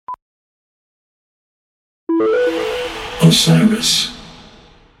Osiris.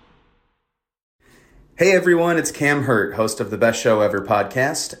 Hey everyone, it's Cam Hurt, host of the Best Show Ever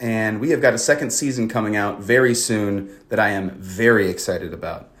podcast, and we have got a second season coming out very soon that I am very excited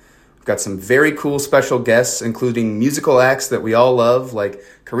about. We've got some very cool special guests, including musical acts that we all love, like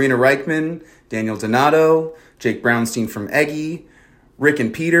Karina Reichman, Daniel Donato, Jake Brownstein from Eggy, Rick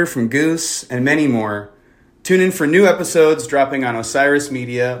and Peter from Goose, and many more. Tune in for new episodes dropping on Osiris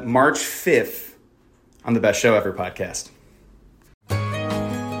Media March 5th on the Best Show Ever podcast.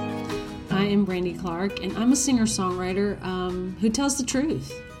 I am Brandy Clark, and I'm a singer-songwriter who tells the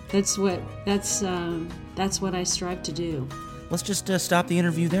truth. That's what I strive to do. Let's just stop the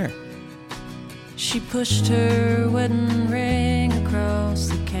interview there. She pushed her wedding ring across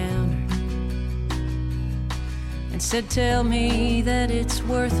the counter and said, "Tell me that it's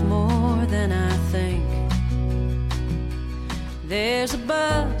worth more than I think. There's a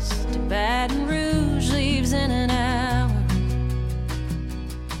bus to Baton Rouge, leaves in an hour,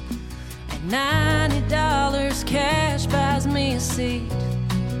 and $90 cash buys me a seat."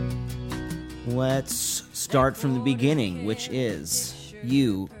 Let's start from the beginning, which is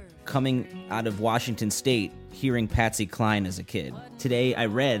you coming out of Washington State, hearing Patsy Cline as a kid. Today, I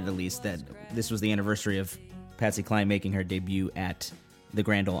read, at least, that this was the anniversary of Patsy Cline making her debut at the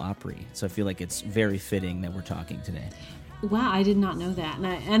Grand Ole Opry. So I feel like it's very fitting that we're talking today. Wow, I did not know that,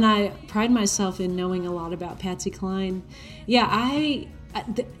 and I pride myself in knowing a lot about Patsy Cline. Yeah,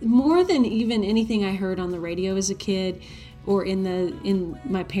 more than even anything I heard on the radio as a kid or in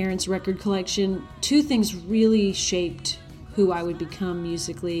my parents' record collection, two things really shaped who I would become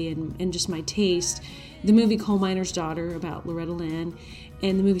musically and just my taste. The movie Coal Miner's Daughter about Loretta Lynn,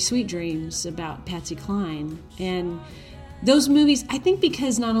 and the movie Sweet Dreams about Patsy Cline. And those movies, I think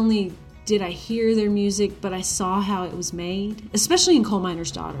because not only did I hear their music, but I saw how it was made, especially in Coal Miner's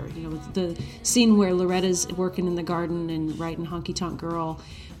Daughter, with the scene where Loretta's working in the garden and writing Honky Tonk Girl.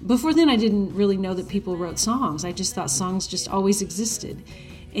 Before then, I didn't really know that people wrote songs. I just thought songs just always existed.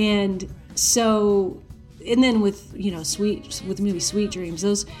 And so, and then with the movie Sweet Dreams,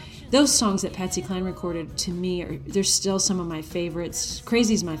 those songs that Patsy Cline recorded, to me, they're still some of my favorites.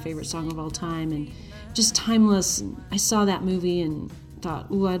 Crazy's my favorite song of all time, and just timeless. And I saw that movie and thought,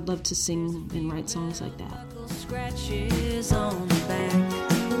 ooh, I'd love to sing and write songs like that. Scratches on the back,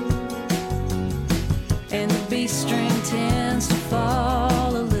 and the B string tends to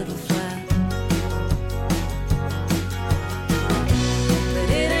fall a little flat, but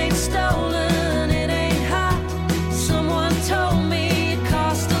it ain't stolen, it ain't hot. Someone told me it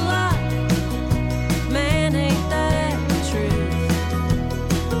cost a lot. Man, ain't that truth.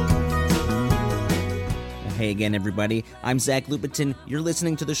 Hey again, everybody. I'm Zach Lupitin. You're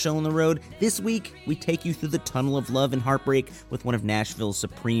listening to The Show on the Road. This week, we take you through the tunnel of love and heartbreak with one of Nashville's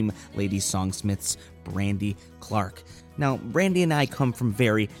supreme lady songsmiths, Brandy Clark. Now, Brandy and I come from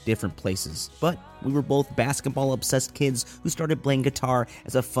very different places, but we were both basketball-obsessed kids who started playing guitar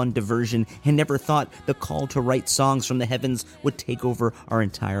as a fun diversion and never thought the call to write songs from the heavens would take over our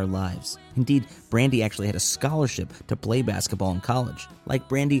entire lives. Indeed, Brandy actually had a scholarship to play basketball in college. Like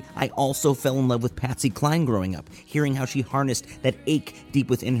Brandy, I also fell in love with Patsy Cline growing up, hearing how she harnessed that ache deep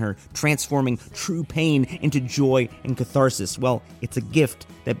within her, transforming true pain into joy and catharsis. Well, it's a gift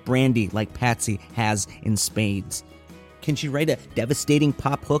that Brandy, like Patsy, has in spades. Can she write a devastating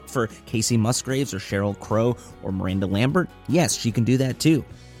pop hook for Kacey Musgraves or Sheryl Crow or Miranda Lambert? Yes, she can do that too.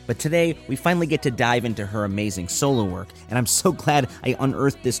 But today, we finally get to dive into her amazing solo work, and I'm so glad I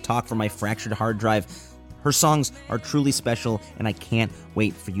unearthed this talk from my fractured hard drive. Her songs are truly special, and I can't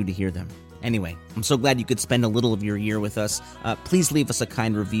wait for you to hear them. Anyway, I'm so glad you could spend a little of your year with us. Please leave us a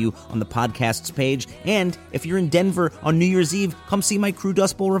kind review on the podcast's page. And if you're in Denver on New Year's Eve, come see my Crew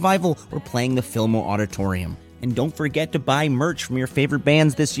Dust Bowl revival. We're playing the Fillmore Auditorium. And don't forget to buy merch from your favorite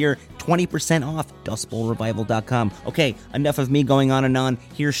bands this year. 20% off, dustbowlrevival.com. Okay, enough of me going on and on.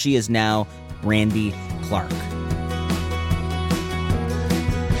 Here she is now, Brandy Clark.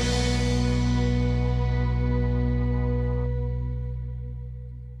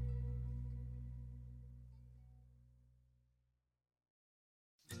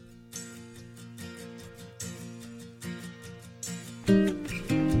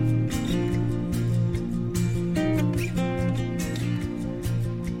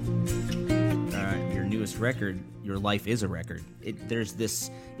 Record, Your Life is a Record. There's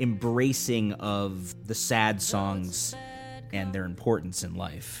this embracing of the sad songs and their importance in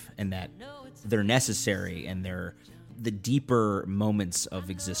life, and that they're necessary and they're the deeper moments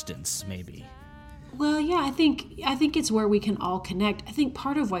of existence, maybe. Well, yeah, I think it's where we can all connect. I think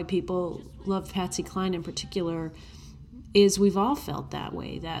part of why people love Patsy Cline in particular is we've all felt that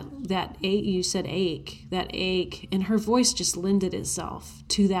way, that ache, you said ache, that ache, and her voice just lended itself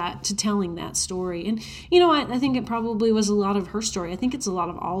to that, to telling that story. And, I think it probably was a lot of her story. I think it's a lot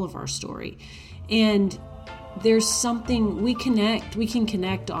of all of our story. And there's something we can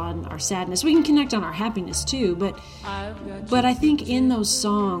connect on our sadness. We can connect on our happiness too, but I think in those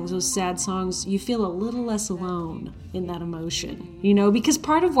songs, those sad songs, you feel a little less alone in that emotion, because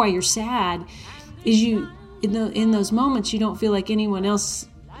part of why you're sad is in those moments, you don't feel like anyone else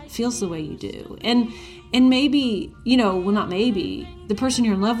feels the way you do. And maybe, not maybe, the person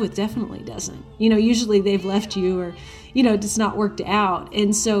you're in love with definitely doesn't. Usually they've left you or, it's not worked out.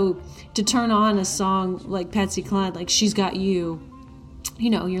 And so to turn on a song like Patsy Cline, like She's Got You,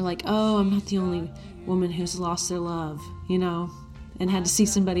 you're like, oh, I'm not the only woman who's lost their love, and had to see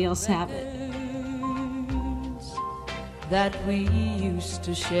somebody else have it. That we used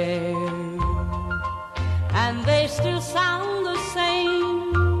to share, and they still sound the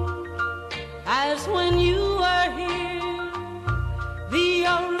same as when you were here. The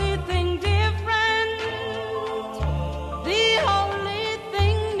only thing different, the only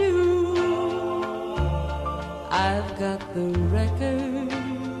thing new, I've got the records,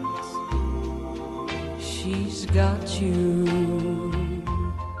 she's got you.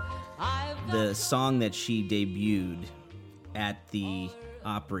 The song that she debuted at the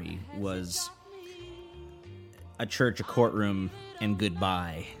Opry was A Church, a Courtroom, and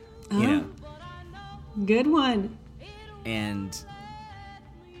Goodbye. Good one. And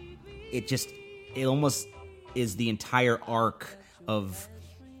it almost is the entire arc of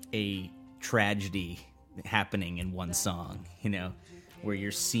a tragedy happening in one song, where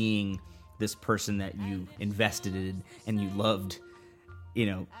you're seeing this person that you invested in and you loved,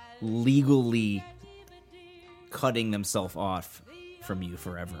 legally cutting themselves off from you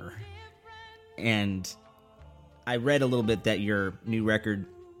forever. And I read a little bit that your new record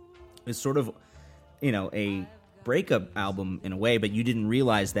is sort of, a breakup album in a way, but you didn't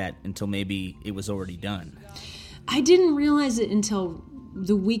realize that until maybe it was already done. I didn't realize it until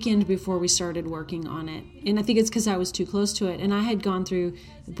the weekend before we started working on it. And I think it's because I was too close to it. And I had gone through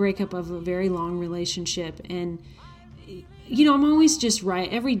the breakup of a very long relationship. And, I'm always just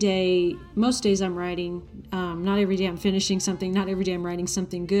every day, most days I'm writing. Not every day I'm finishing something. Not every day I'm writing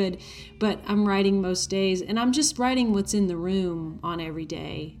something good. But I'm writing most days. And I'm just writing what's in the room on every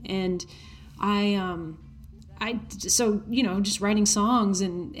day. And just writing songs,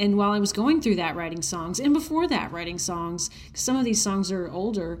 and while I was going through that, writing songs, and before that, writing songs, 'cause some of these songs are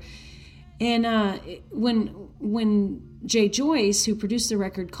older. And when Jay Joyce, who produced the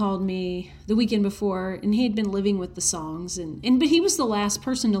record, called me the weekend before, and he had been living with the songs, but he was the last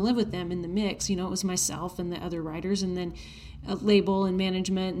person to live with them in the mix. It was myself and the other writers, and then a label and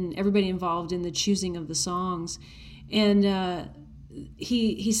management and everybody involved in the choosing of the songs. And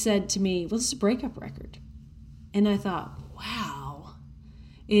he said to me, well, this is a breakup record. And I thought, wow,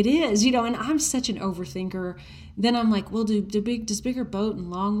 it is, and I'm such an overthinker. Then I'm like, well, does Bigger Boat and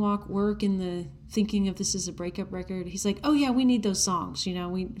Long Walk work in the thinking of this as a breakup record? He's like, oh yeah, we need those songs. We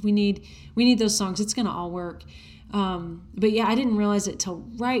need those songs. It's going to all work. But yeah, I didn't realize it till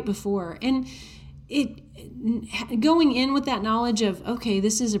right before. And going in with that knowledge of, okay,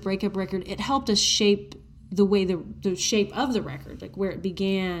 this is a breakup record, it helped us shape the way the shape of the record, like where it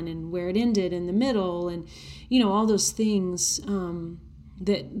began and where it ended in the middle, and all those things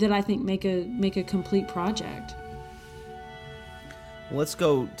that I think make a complete project. Well, let's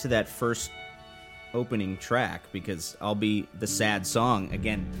go to that first opening track, because I'll Be the Sad Song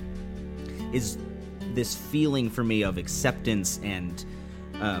again is this feeling for me of acceptance and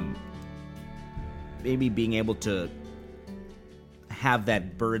maybe being able to have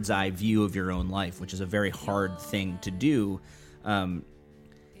that bird's eye view of your own life, which is a very hard thing to do. And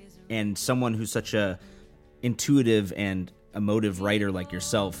someone who's such a intuitive and emotive writer like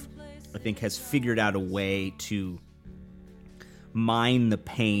yourself, I think, has figured out a way to mine the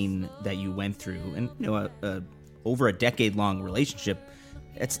pain that you went through. And, over a decade-long relationship,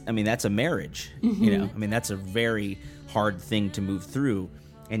 that's a marriage. Mm-hmm. That's a very hard thing to move through.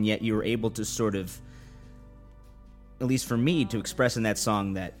 And yet you were able to sort of, at least for me, to express in that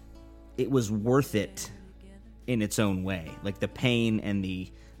song that it was worth it in its own way. Like the pain and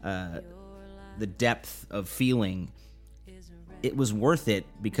the depth of feeling, it was worth it,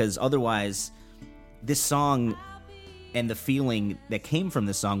 because otherwise this song and the feeling that came from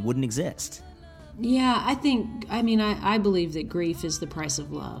this song wouldn't exist. Yeah, I believe that grief is the price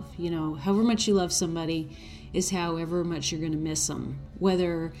of love. However much you love somebody is however much you're going to miss them.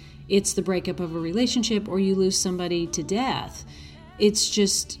 Whether it's the breakup of a relationship or you lose somebody to death, it's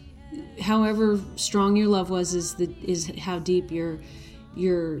just, however strong your love was is how deep your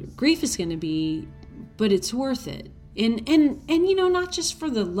grief is going to be, but it's worth it. And you know, not just for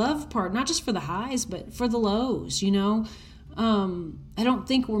the love part, not just for the highs, but for the lows, you know. I don't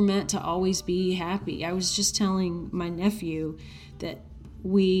think we're meant to always be happy. I was just telling my nephew that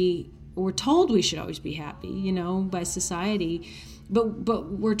we were told we should always be happy, you know, by society, but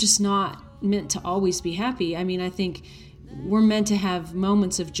we're just not meant to always be happy. I mean, I think we're meant to have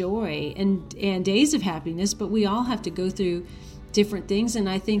moments of joy and days of happiness, but we all have to go through different things, and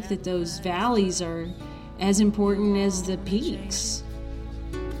I think that those valleys are as important as the peaks.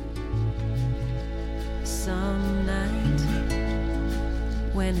 Some night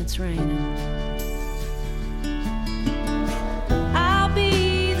when it's raining, I'll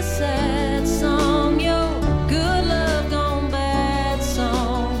be the sad song, your good love gone bad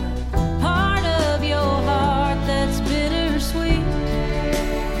song, part of your heart that's bittersweet.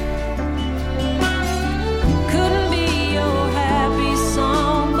 Couldn't be your happy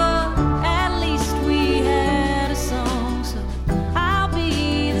song, but at least we had a song. So I'll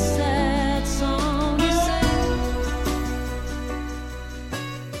be the sad song you sing.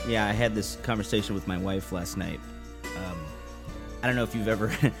 Yeah, I had this conversation with my wife last night. I don't know if you've ever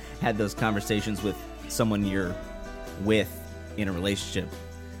had those conversations with someone you're with in a relationship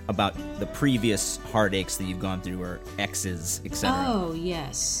about the previous heartaches that you've gone through, or exes, etc. Oh,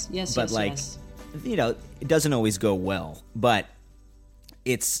 yes. Yes, But yes, like, yes. you know, it doesn't always go well. But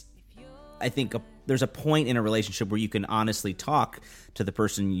I think there's a point in a relationship where you can honestly talk to the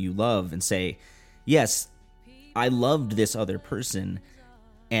person you love and say, yes, I loved this other person,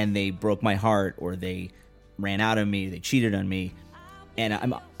 and they broke my heart, or they ran out of me, they cheated on me, and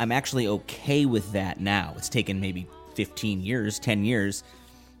I'm actually okay with that now. It's taken maybe 15 years, 10 years,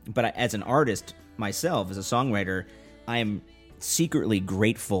 but as an artist myself, as a songwriter, I am secretly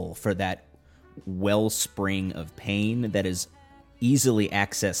grateful for that wellspring of pain that is easily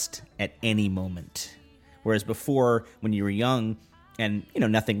accessed at any moment. Whereas before, when you were young and, you know,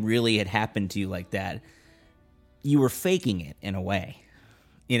 nothing really had happened to you like that, you were faking it in a way,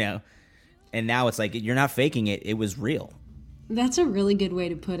 you know? And now it's like, you're not faking it, it was real. That's a really good way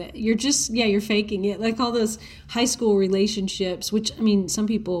to put it. You're faking it. Like all those high school relationships, which, I mean, some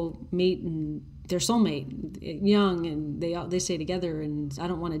people meet and their soulmate young and they stay together, and I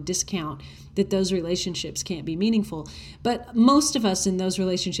don't want to discount that those relationships can't be meaningful. But most of us in those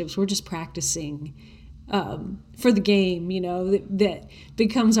relationships, we're just practicing for the game, you know, that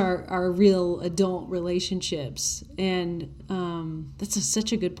becomes our real adult relationships. And that's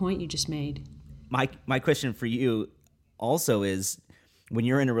such a good point you just made. My question for you also is, when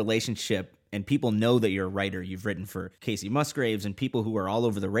you're in a relationship and people know that you're a writer, you've written for Casey Musgraves and people who are all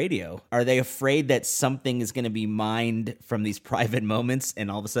over the radio, are they afraid that something is going to be mined from these private moments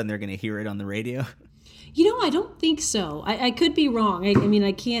and all of a sudden they're going to hear it on the radio? You know, I don't think so. I could be wrong. I mean,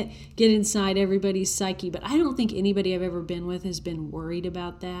 I can't get inside everybody's psyche, but I don't think anybody I've ever been with has been worried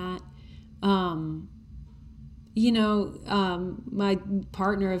about that. You know, my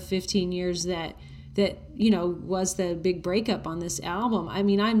partner of 15 years that you know was the big breakup on this album. I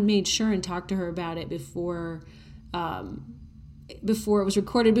mean, I made sure and talked to her about it before it was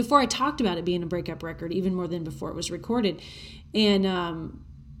recorded. Before I talked about it being a breakup record, even more than before it was recorded, and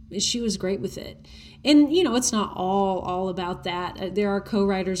she was great with it. And you know, it's not all about that. There are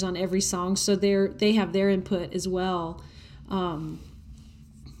co-writers on every song, so they have their input as well.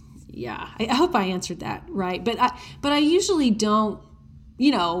 Yeah, I hope I answered that right. But I usually don't,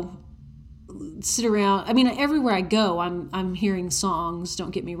 you know, sit around. I mean, everywhere I go, I'm hearing songs,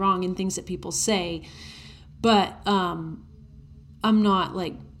 don't get me wrong, and things that people say, but I'm not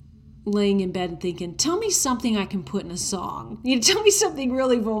like laying in bed and thinking, tell me something I can put in a song. You know, tell me something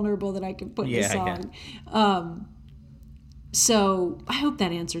really vulnerable that I can put in a song. Yeah. So I hope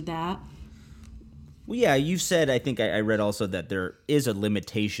that answered that. Well, yeah, you said, I think I read also that there is a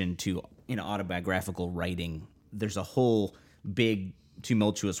limitation to, you know, autobiographical writing. There's a whole big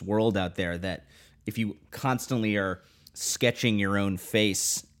tumultuous world out there that if you constantly are sketching your own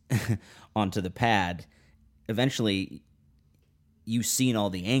face onto the pad, eventually you've seen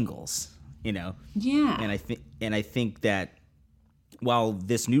all the angles, you know? Yeah. And I think that while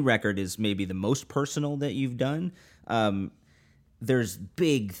this new record is maybe the most personal that you've done, there's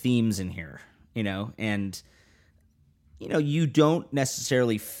big themes in here, you know? And, you know, you don't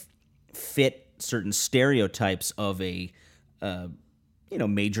necessarily fit certain stereotypes of a, you know,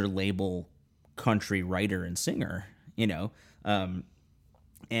 major label country writer and singer, you know?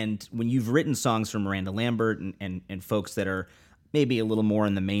 And when you've written songs for Miranda Lambert and folks that are maybe a little more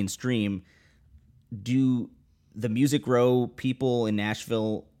in the mainstream, do the Music Row people in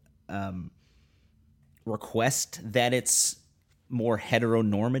Nashville request that it's more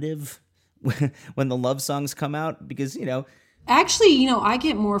heteronormative when the love songs come out? Because, Actually, I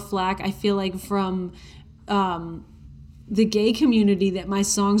get more flack, I feel like, from the gay community that my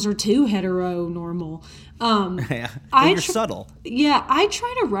songs are too heteronormal. Yeah. You're subtle. Yeah, I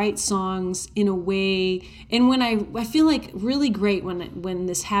try to write songs in a way, and when I feel like really great when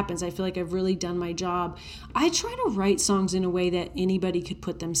this happens, I feel like I've really done my job. I try to write songs in a way that anybody could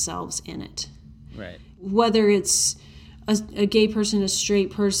put themselves in it. Right. Whether it's a gay person, a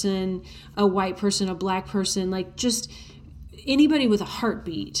straight person, a white person, a black person, like just anybody with a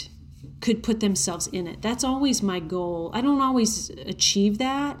heartbeat could put themselves in it. That's always my goal. I don't always achieve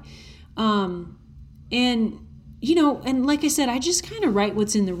that. And like I said, I just kind of write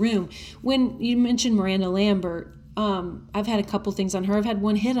what's in the room. When you mentioned Miranda Lambert, I've had a couple things on her. I've had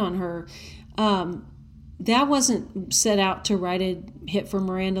one hit on her. That wasn't set out to write a hit for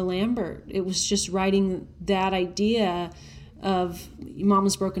Miranda Lambert. It was just writing that idea of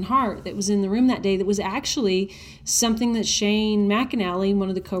Mama's Broken Heart that was in the room that day. That was actually something that Shane McAnally, one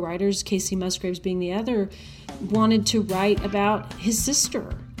of the co-writers, Casey Musgraves being the other, wanted to write about his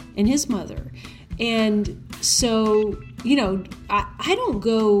sister and his mother. And so, I don't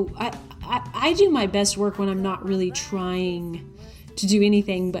go, I do my best work when I'm not really trying to do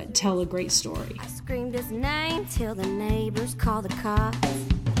anything but tell a great story. I screamed his name till the neighbors called the cops.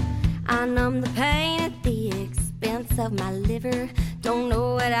 I numbed the pain at the expense of my liver. Don't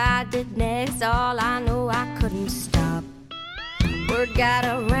know what I did next, all I know I couldn't stop. Word got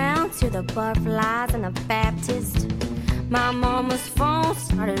around to the butterflies and the Baptist. My mama's phone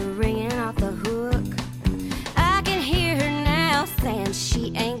started ringing off the hook. I can hear her now saying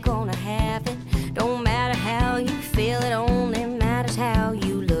she ain't gonna have it. Don't matter how you feel, it only matters how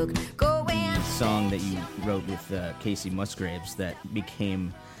you look. Go in. Song that you wrote with Casey Musgraves that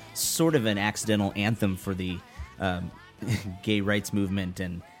became sort of an accidental anthem for the gay rights movement,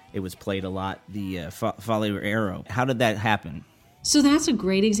 and it was played a lot, the Follow Your Arrow. How did that happen? So that's a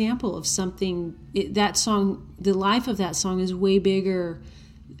great example of something, that song, the life of that song is way bigger,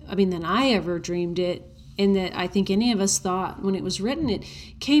 than I ever dreamed it, and that I think any of us thought when it was written. It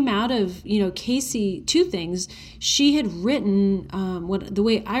came out of, Casey, two things. She had written, the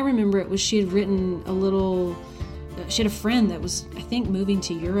way I remember it was she had written she had a friend that was, I think, moving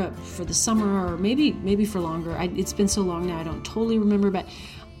to Europe for the summer or maybe for longer. It's been so long now, I don't totally remember, but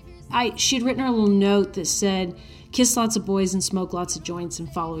she had written her a little note that said, kiss lots of boys and smoke lots of joints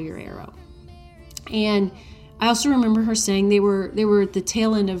and follow your arrow. And I also remember her saying they were at the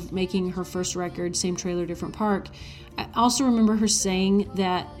tail end of making her first record, Same Trailer, Different Park. I also remember her saying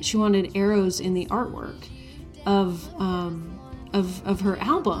that she wanted arrows in the artwork of her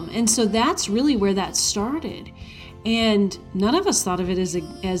album. And so that's really where that started. And none of us thought of it as a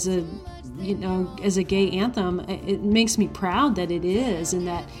gay anthem. It makes me proud that it is, and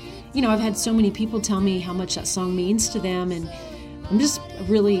that, I've had so many people tell me how much that song means to them, and I'm just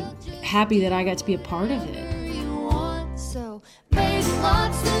really happy that I got to be a part of it. So make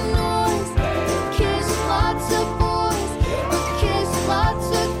lots of noise, kiss lots of boys, or kiss lots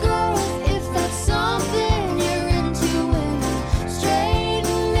of girls, if that's something you're into. When a straight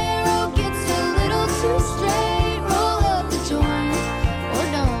and narrow gets a little too straight, roll up the joint, or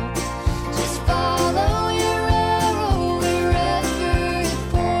don't. Just follow your arrow wherever it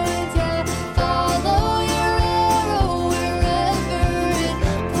points. Yeah, follow your arrow wherever it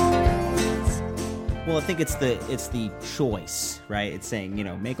points. Well, I think it's the choice, right? It's saying,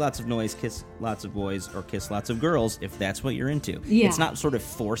 make lots of noise, kiss lots of boys, or kiss lots of girls, if that's what you're into. Yeah. It's not sort of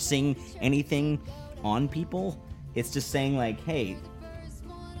forcing anything on people. It's just saying, like, hey,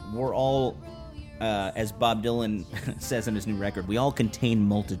 we're all, as Bob Dylan says in his new record, we all contain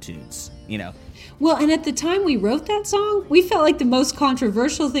multitudes, Well, and at the time we wrote that song, we felt like the most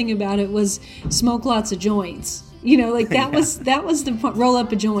controversial thing about it was smoke lots of joints. That was the point, roll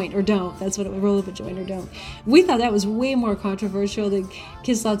up a joint or don't. That's what it was, roll up a joint or don't. We thought that was way more controversial than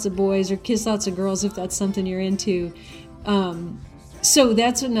kiss lots of boys or kiss lots of girls, if that's something you're into. So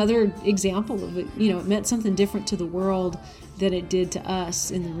that's another example of it. It meant something different to the world than it did to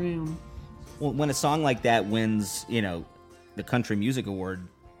us in the room. Well, when a song like that wins, the Country Music Award,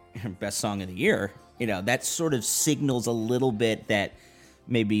 Best Song of the Year, that sort of signals a little bit that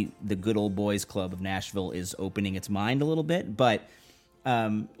maybe the Good Old Boys Club of Nashville is opening its mind a little bit. But,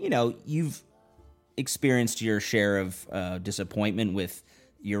 you've experienced your share of disappointment with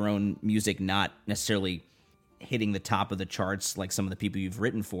your own music not necessarily hitting the top of the charts like some of the people you've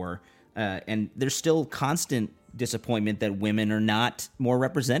written for. And there's still constant disappointment that women are not more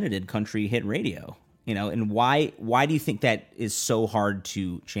represented in country hit radio. and why do you think that is so hard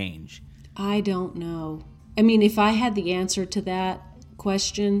to change? I don't know. I mean, if I had the answer to that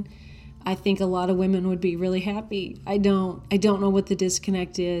question, I think a lot of women would be really happy. I don't know what the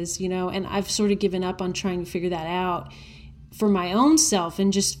disconnect is, and I've sort of given up on trying to figure that out for my own self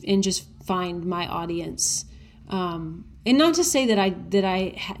and just find my audience. And not to say that I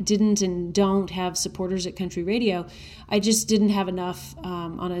didn't and don't have supporters at country radio. I just didn't have enough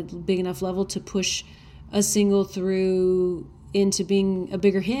on a big enough level to push a single through into being a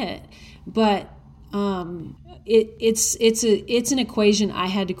bigger hit. But it's an equation I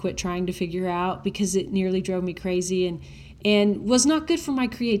had to quit trying to figure out because it nearly drove me crazy and was not good for my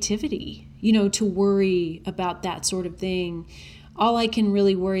creativity, to worry about that sort of thing. All I can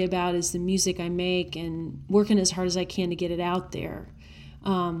really worry about is the music I make and working as hard as I can to get it out there.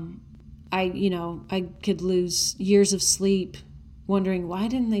 I could lose years of sleep wondering, why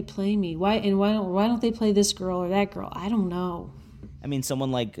didn't they play me? Why don't they play this girl or that girl? I don't know. I mean,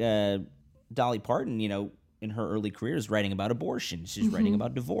 someone like Dolly Parton, in her early career is writing about abortion. She's writing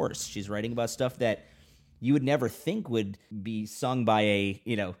about divorce. She's writing about stuff that you would never think would be sung by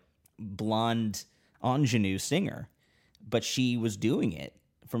a, blonde ingenue singer. But she was doing it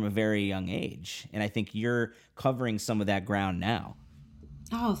from a very young age. And I think you're covering some of that ground now.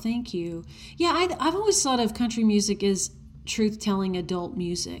 Oh, thank you. Yeah, I've always thought of country music as truth-telling adult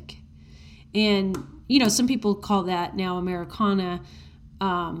music. And, some people call that now Americana,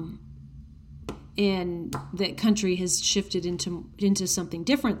 and that country has shifted into something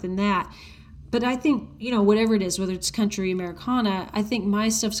different than that. But I think, whatever it is, whether it's country, Americana, I think my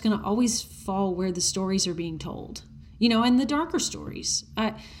stuff's going to always fall where the stories are being told. And the darker stories.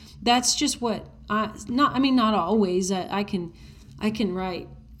 That's just what not always. I can write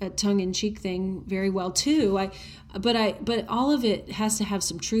a tongue-in-cheek thing very well too. But all of it has to have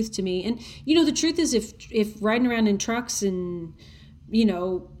some truth to me. And the truth is, if riding around in trucks and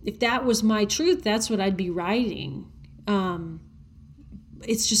if that was my truth, that's what I'd be writing.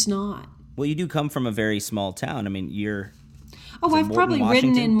 It's just not. Well, you do come from a very small town. I mean, you're. Oh, I've probably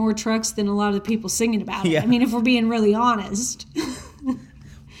ridden in more trucks than a lot of the people singing about it. Yeah. I mean, if we're being really honest.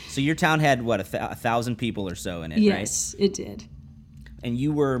 So your town had, 1,000 people or so in it, yes, right? Yes, it did. And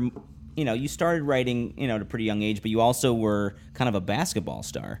you were, you started writing, at a pretty young age, but you also were kind of a basketball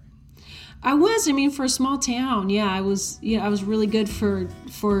star. I was. I mean, for a small town, I was really good for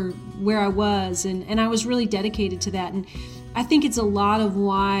where I was, and I was really dedicated to that. And I think it's a lot of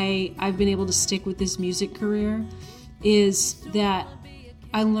why I've been able to stick with this music career. Is that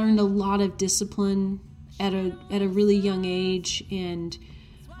I learned a lot of discipline at a really young age and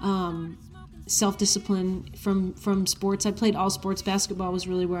self-discipline from sports. I played all sports. Basketball was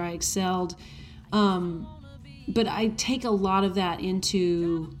really where I excelled. But I take a lot of that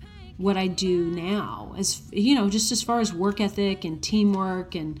into what I do now, as just as far as work ethic and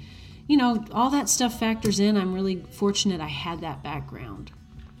teamwork and all that stuff factors in. I'm really fortunate I had that background.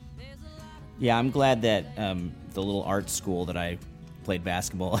 Yeah, I'm glad that the little art school that I played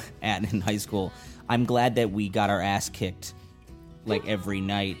basketball at in high school, I'm glad that we got our ass kicked like every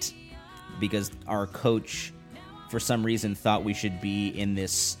night because our coach, for some reason, thought we should be in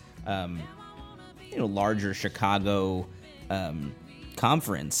this, larger Chicago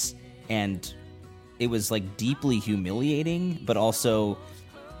conference. And it was like deeply humiliating, but also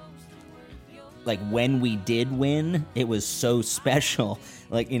like when we did win, it was so special.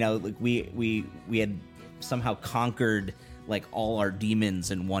 Like, we had somehow conquered like all our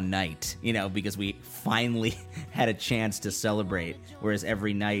demons in one night, because we finally had a chance to celebrate. Whereas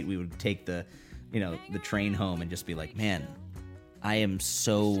every night we would take the train home and just be like, man, I am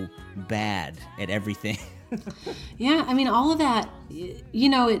so bad at everything. Yeah, I mean, all of that,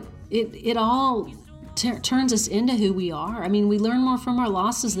 it all turns us into who we are. I mean, we learn more from our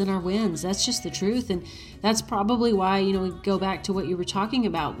losses than our wins. That's just the truth. And that's probably why, we go back to what you were talking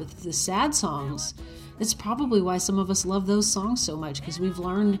about with the sad songs. It's probably why some of us love those songs so much, because we've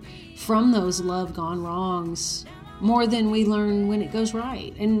learned from those love gone wrongs more than we learn when it goes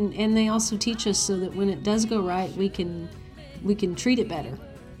right. And they also teach us so that when it does go right, we can treat it better.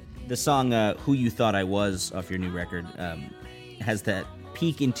 The song Who You Thought I Was off your new record has that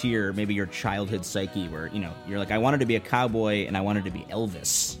peek into your childhood psyche where, you're like, I wanted to be a cowboy and I wanted to be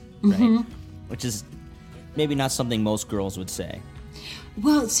Elvis, right? Mm-hmm. Which is maybe not something most girls would say.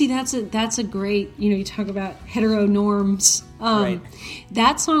 Well, see, that's a great, you talk about hetero norms. Right.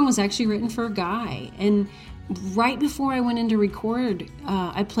 That song was actually written for a guy. And right before I went in to record,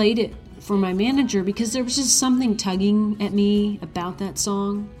 I played it for my manager because there was just something tugging at me about that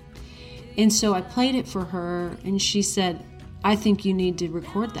song. And so I played it for her, and she said, I think you need to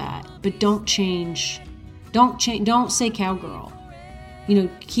record that, but don't say cowgirl.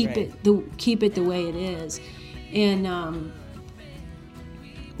 Keep it the way it is. And I'm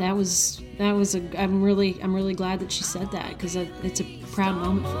really glad that she said that, because it's a proud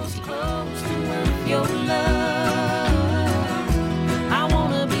moment for me. Your love, I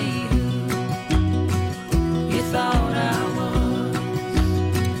wanna be who you thought I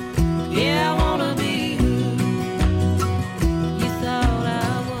was. Yeah, I wanna be who you thought I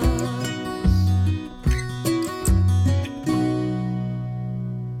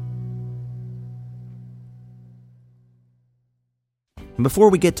And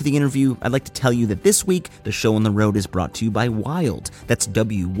before we get to the interview, I'd like to tell you that this week, the show on the road is brought to you by Wild. That's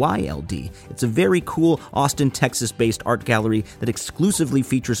WYLD. It's a very cool Austin, Texas-based art gallery that exclusively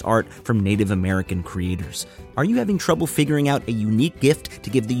features art from Native American creators. Are you having trouble figuring out a unique gift to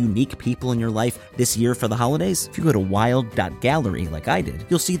give the unique people in your life this year for the holidays? If you go to wild.gallery, like I did,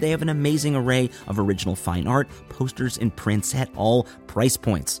 you'll see they have an amazing array of original fine art, posters, and prints at all price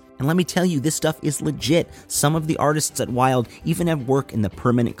points. And let me tell you, this stuff is legit. Some of the artists at Wild even have work in the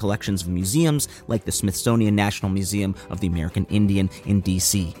permanent collections of museums like the Smithsonian National Museum of the American Indian in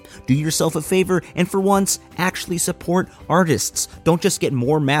D.C. Do yourself a favor and for once, actually support artists. Don't just get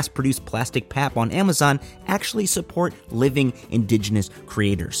more mass-produced plastic pap on Amazon. Actually support living indigenous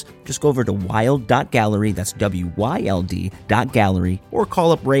creators. Just go over to wild.gallery, that's WYLD.gallery, or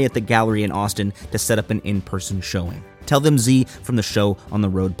call up Ray at the gallery in Austin to set up an in-person showing. Tell them Z from the Show on the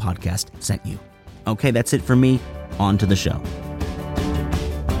Road podcast sent you. Okay, that's it for me. On to the show.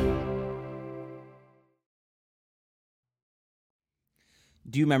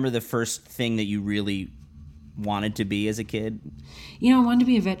 Do you remember the first thing that you really wanted to be as a kid? I wanted to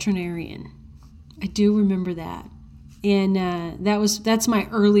be a veterinarian. I do remember that. And that's my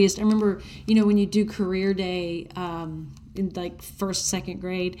earliest. I remember, when you do career day, in like first, second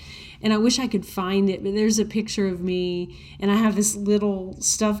grade, and I wish I could find it, but there's a picture of me, and I have this little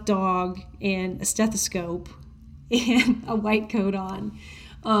stuffed dog and a stethoscope and a white coat on.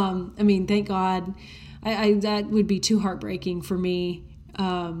 Thank God. I that would be too heartbreaking for me,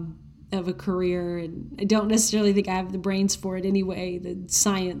 of a career, and I don't necessarily think I have the brains for it anyway, the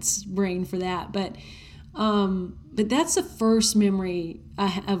science brain for that, but that's the first memory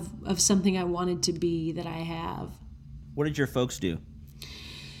of something I wanted to be that I have. What did your folks do?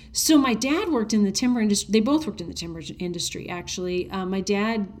 So my dad worked in the timber industry. They both worked in the timber industry, actually. My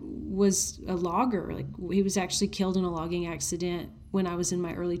dad was a logger. He was actually killed in a logging accident when I was in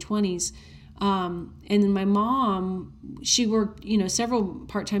my early 20s. And then my mom, she worked, several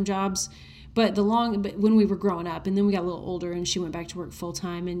part-time jobs, but when we were growing up, and then we got a little older, and she went back to work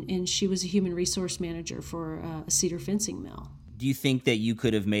full-time, and she was a human resource manager for a cedar fencing mill. Do you think that you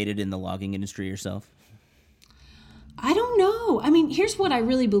could have made it in the logging industry yourself? I don't know. Here's what I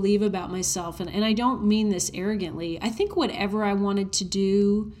really believe about myself, and I don't mean this arrogantly. I think whatever I wanted to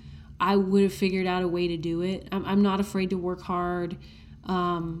do, I would have figured out a way to do it. I'm not afraid to work hard.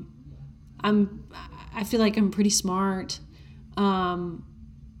 I feel like I'm pretty smart. I'm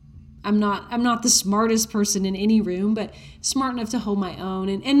not the smartest person in any room, but smart enough to hold my own.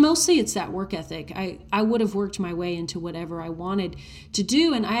 And mostly it's that work ethic. I would have worked my way into whatever I wanted to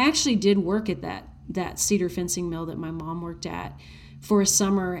do. And I actually did work at that cedar fencing mill that my mom worked at for a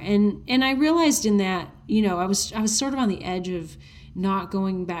summer. And I realized in that, I was sort of on the edge of not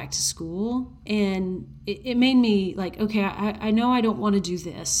going back to school. And it made me like, okay, I know I don't want to do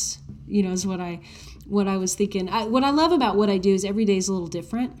this, is what I was thinking. What I love about what I do is every day is a little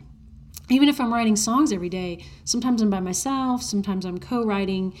different. Even if I'm writing songs every day, sometimes I'm by myself, sometimes I'm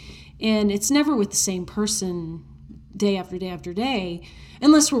co-writing, and it's never with the same person day after day after day,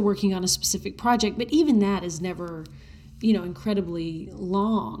 unless we're working on a specific project. But even that is never, incredibly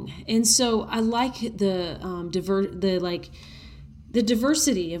long. And so I like the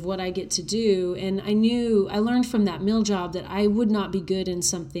diversity of what I get to do. And I learned from that mill job that I would not be good in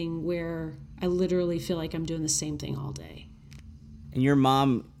something where I literally feel like I'm doing the same thing all day. And your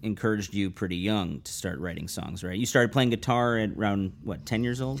mom encouraged you pretty young to start writing songs, right? You started playing guitar at around, 10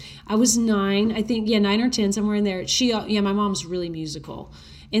 years old? I was 9, I think, 9 or 10, somewhere in there. My mom's really musical.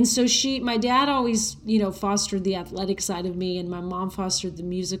 And so my dad always, fostered the athletic side of me, and my mom fostered the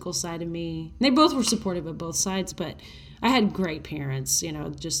musical side of me. And they both were supportive of both sides, but I had great parents,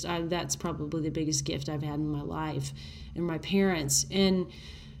 that's probably the biggest gift I've had in my life, and my parents. And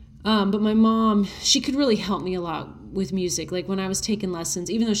but my mom, she could really help me a lot with music. Like when I was taking lessons,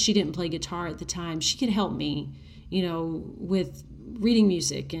 even though she didn't play guitar at the time, she could help me, with reading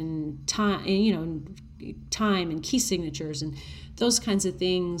music and time, and key signatures and those kinds of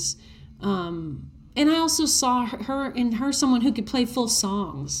things. And I also saw her someone who could play full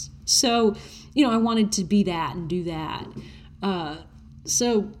songs. So, you know, I wanted to be that and do that.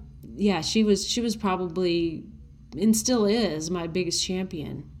 So yeah, she was probably, and still is, my biggest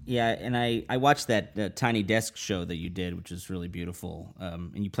champion. Yeah, and I watched that Tiny Desk show that you did, which is really beautiful.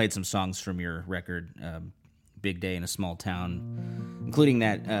 And you played some songs from your record, Big Day in a Small Town, including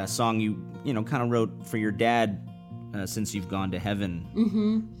that song you kind of wrote for your dad, Since You've Gone to Heaven.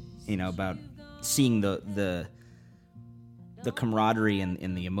 Mm-hmm. You know, about seeing the camaraderie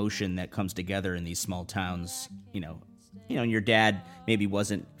and the emotion that comes together in these small towns. And your dad maybe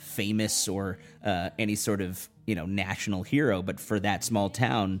wasn't famous or any sort of national hero, but for that small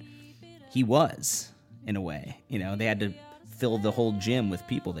town, he was, in a way. They had to fill the whole gym with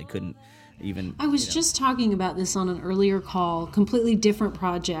people. They couldn't even. I was just talking about this on an earlier call, completely different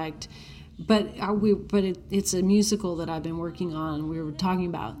project, but it's a musical that I've been working on. We were talking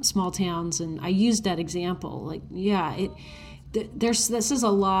about small towns, and I used that example. Like, yeah, that says a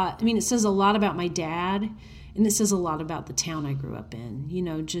lot. I mean, it says a lot about my dad, and it says a lot about the town I grew up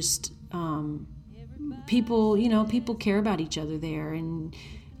in. Just people care about each other there, and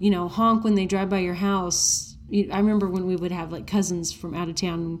honk when they drive by your house. I remember when we would have like cousins from out of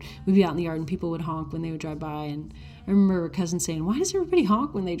town, we'd be out in the yard and people would honk when they would drive by, and I remember a cousin saying, "Why does everybody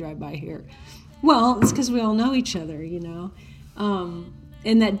honk when they drive by here?" Well, it's because we all know each other,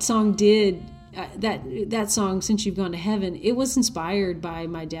 and that song did that song, Since You've Gone to Heaven, it was inspired by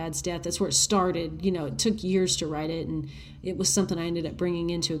my dad's death. That's where it started. It took years to write it, and it was something I ended up bringing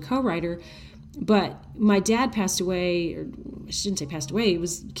into a co-writer. But my dad passed away, or I shouldn't say passed away, he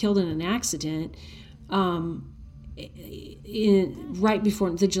was killed in an accident right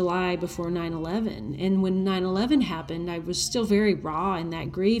before the July before 9/11. And when 9/11 happened, I was still very raw in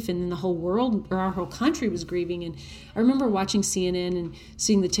that grief, and then the whole world, or our whole country, was grieving. And I remember watching CNN and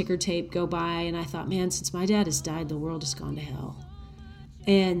seeing the ticker tape go by, and I thought, man, since my dad has died, the world has gone to hell.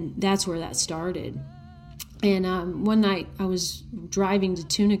 And that's where that started. And one night I was driving to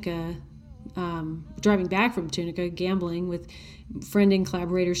Tunica, driving back from Tunica, gambling with friend and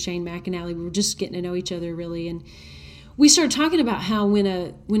collaborator Shane McAnally. We were just getting to know each other, really, and we started talking about how when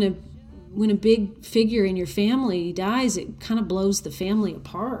a big figure in your family dies, it kind of blows the family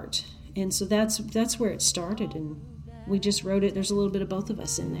apart. And so that's where it started, and we just wrote it. There's a little bit of both of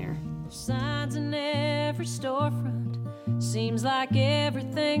us in there. Signs in every storefront, seems like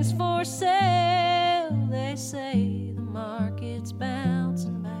everything's for sale. They say the market's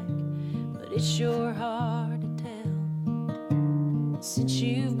bouncing back, but it's sure hard to tell. Since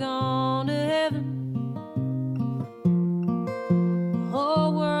you've gone to heaven, the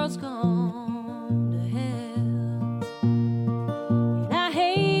whole world's gone to hell. And I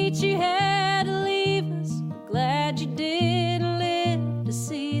hate you had to leave us, but glad you didn't live to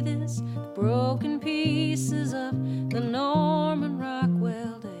see this. The broken pieces of the Norman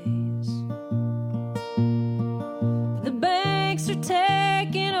Rockwell days. The banks are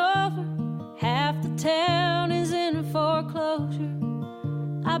taking over, half the town is in foreclosure.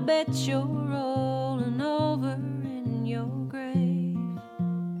 I bet you're rolling over in your grave.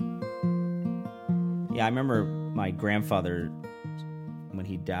 Yeah, I remember my grandfather, when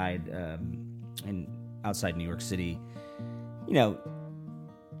he died outside New York City,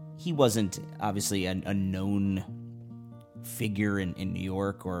 he wasn't obviously a known figure in New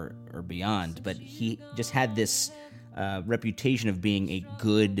York or beyond, but he just had this reputation of being a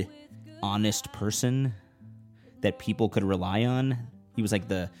good, honest person that people could rely on. He was like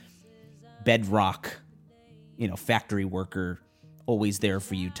the bedrock, factory worker, always there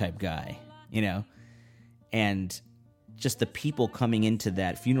for you type guy, and just the people coming into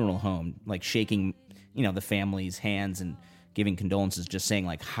that funeral home, like shaking, the family's hands and giving condolences, just saying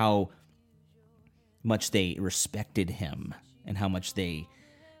like how much they respected him and how much they,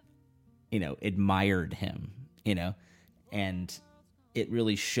 admired him, and it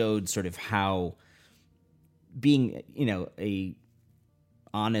really showed sort of how being, a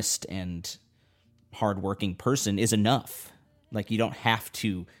honest and hardworking person is enough. Like, you don't have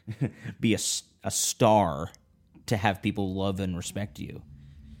to be a star to have people love and respect you.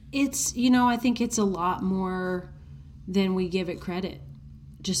 It's, I think it's a lot more than we give it credit,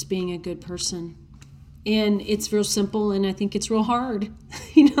 just being a good person. And it's real simple, and I think it's real hard,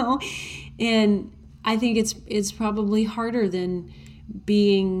 and I think it's probably harder than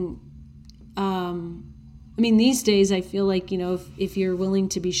being, these days I feel like, if you're willing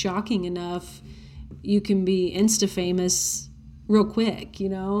to be shocking enough, you can be Insta famous real quick,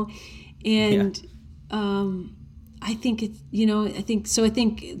 and I think it's, I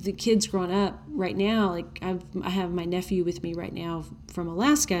think the kids growing up right now, like I have my nephew with me right now from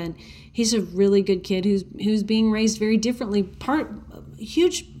Alaska, and he's a really good kid who's being raised very differently. A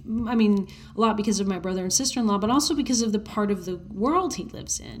lot because of my brother and sister-in-law, but also because of the part of the world he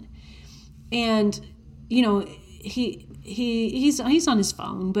lives in. And, he's on his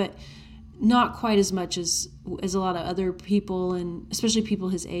phone, but not quite as much as a lot of other people, and especially people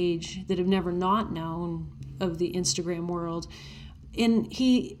his age that have never not known of the Instagram world. And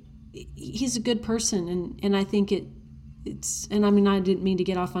he's a good person, and I think it's I didn't mean to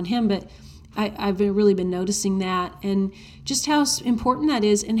get off on him, but I've really been noticing that, and just how important that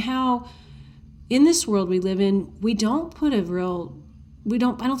is, and how in this world we live in, I don't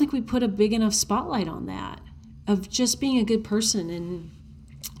think we put a big enough spotlight on that, of just being a good person and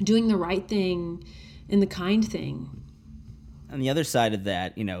doing the right thing and the kind thing. On the other side of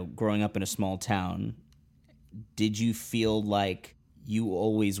that, growing up in a small town, did you feel like you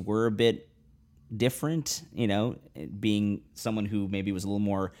always were a bit different, being someone who maybe was a little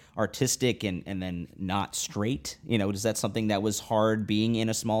more artistic and then not straight? Is that something that was hard being in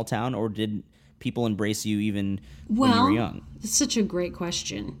a small town, or did people embrace you even when you were young? It's such a great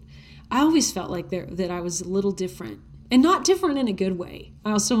question. I always felt like that I was a little different, and not different in a good way.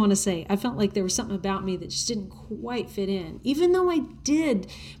 I also want to say I felt like there was something about me that just didn't quite fit in, even though I did,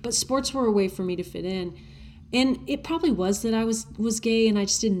 but sports were a way for me to fit in. And it probably was that I was gay, and I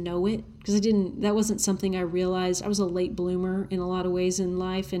just didn't know it, because that wasn't something I realized. I was a late bloomer in a lot of ways in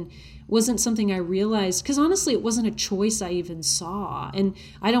life, and wasn't something I realized, because honestly it wasn't a choice I even saw. And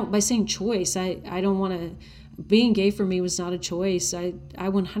by saying choice, I don't want to, being gay for me was not a choice. I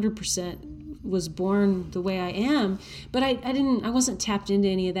 100% was born the way I am, but I wasn't tapped into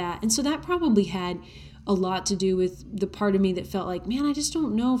any of that. And so that probably had a lot to do with the part of me that felt like, man, I just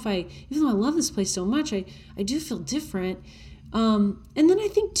don't know if even though I love this place so much, I do feel different. And then I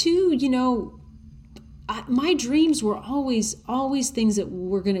think too, my dreams were always things that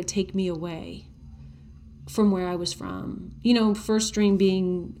were going to take me away from where I was from. First dream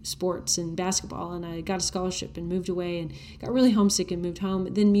being sports and basketball, and I got a scholarship and moved away and got really homesick and moved home.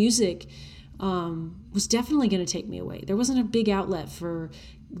 But then music was definitely going to take me away. There wasn't a big outlet for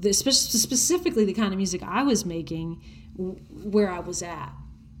specifically the kind of music I was making where I was at.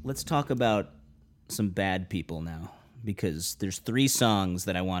 Let's talk about some bad people now, because there's 3 songs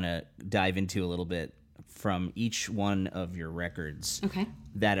that I want to dive into a little bit from each one of your records. Okay.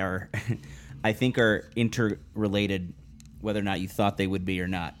 That are, I think, are interrelated, whether or not you thought they would be or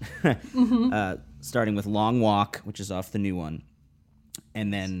not. Mm-hmm. Starting with Long Walk, which is off the new one,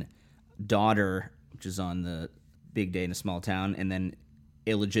 and then Daughter, which is on the Big Day in a Small Town, and then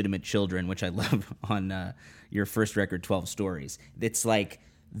Illegitimate Children, which I love, on your first record, 12 Stories. It's like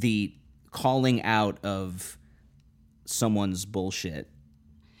the calling out of someone's bullshit.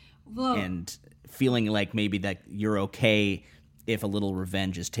 Well, and feeling like maybe that you're okay if a little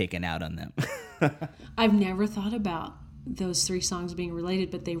revenge is taken out on them. I've never thought about those 3 songs being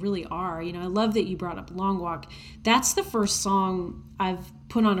related, but they really are. I love that you brought up Long Walk. That's the first song I've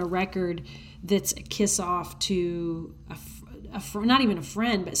put on a record that's a kiss off to not even a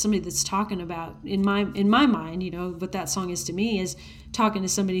friend, but somebody that's talking about, in my mind, what that song is to me is talking to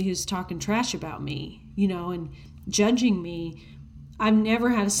somebody who's talking trash about me, and judging me. I've never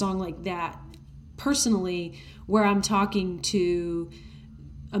had a song like that personally where I'm talking to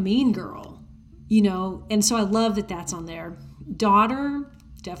a mean girl, and so I love that that's on there. Daughter,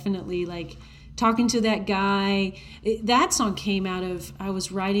 definitely, like talking to that guy. That song came out of, I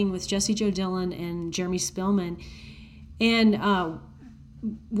was writing with Jessie Jo Dillon and Jeremy Spillman, and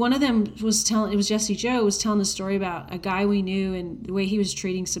one of them was telling, it was Jessie Jo, was telling a story about a guy we knew and the way he was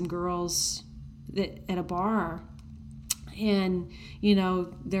treating some girls at a bar. And,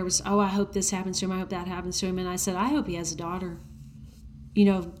 there was, I hope this happens to him, I hope that happens to him. And I said, I hope he has a daughter.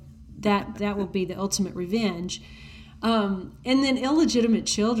 That will be the ultimate revenge. And then Illegitimate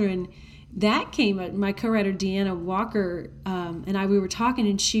Children, that came, my co-writer Deanna Walker and we were talking,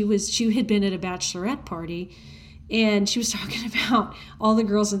 and she had been at a bachelorette party, and she was talking about all the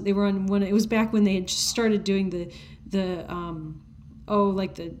girls that they were on it was back when they had just started doing the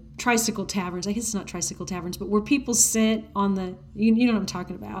tricycle taverns. I guess it's not tricycle taverns, but where people sit on the, you know what I'm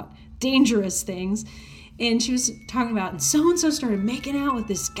talking about, dangerous things. And she was talking about, and so-and-so started making out with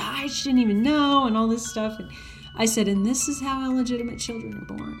this guy she didn't even know, and all this stuff. And I said, and this is how illegitimate children are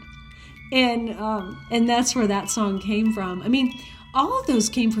born. And that's where that song came from. I mean, all of those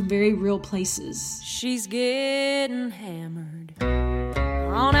came from very real places. She's getting hammered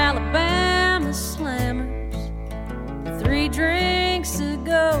on Alabama slammers. 3 drinks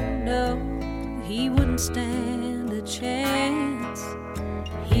ago, no, he wouldn't stand a chance.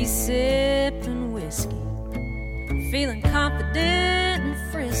 He's sipping whiskey, feeling confident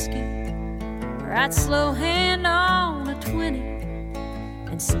and frisky. Right slow hand on a 20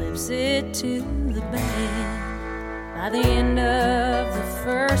 and slips it to the band. By the end of the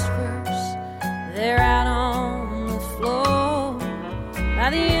first verse, they're out on the floor. By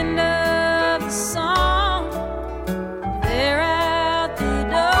the end of the song, they're out the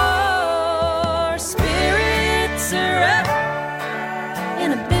door. Spirits are up,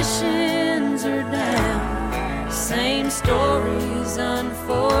 inhibitions are down. Same stories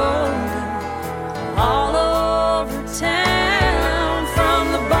unfolding all over town.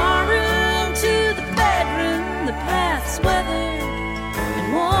 From the barroom to the bedroom, the path's weathered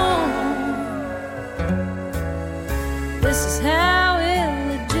and worn. This is how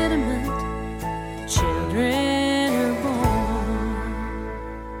illegitimate children are born.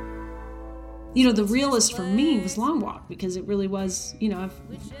 You know, the realest for me was Long Walk, because it really was, you know, I've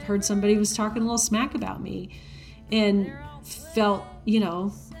heard somebody was talking a little smack about me and felt, you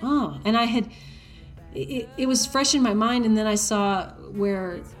know, and I had, it was fresh in my mind, and then I saw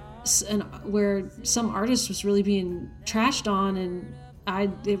where some artist was really being trashed on, and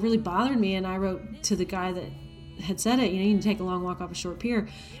it really bothered me, and I wrote to the guy that had said it, you know, you can take a long walk off a short pier.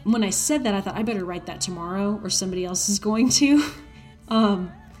 And when I said that, I thought I better write that tomorrow or somebody else is going to.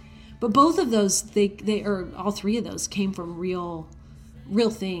 But both of those, all three of those came from real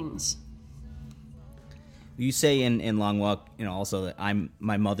things. You say in Long Walk, you know, also that I'm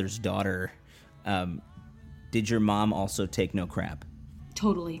my mother's daughter. Did your mom also take no crap?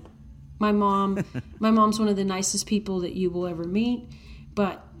 Totally. My mom's one of the nicest people that you will ever meet,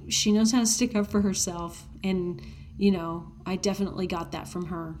 but she knows how to stick up for herself, and, you know, I definitely got that from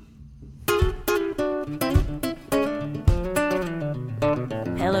her.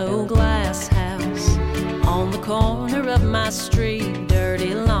 Hello, glass house on the corner of my street,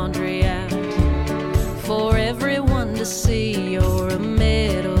 dirty laundry out for everyone to see. You're a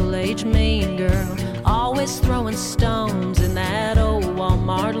middle-aged mean girl, always throwing stones in that old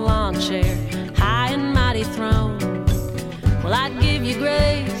Walmart lawn chair, high and mighty throne. Well, I'd give you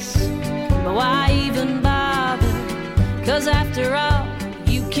grace, but why even bother? 'Cause after all,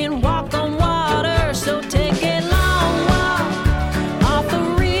 you can walk on water. So take a long walk off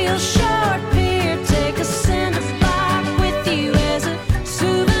a real short pier. Take a cinder block with you as a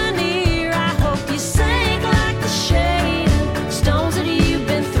souvenir. I hope you sink like the shaded stones that you've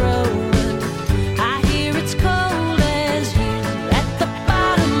been throwing. I hear it's cold as you at the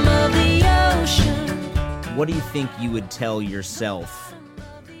bottom of the ocean. What do you think you would tell yourself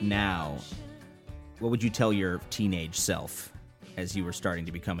now? What would you tell your teenage self as you were starting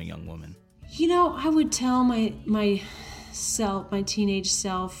to become a young woman? You know, I would tell my teenage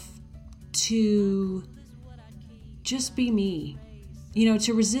self to just be me. You know,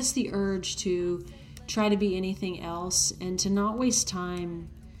 to resist the urge to try to be anything else, and to not waste time,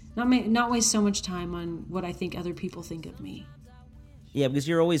 not waste so much time on what I think other people think of me. Yeah, because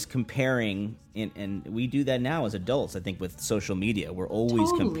you're always comparing, and we do that now as adults, I think, with social media. We're always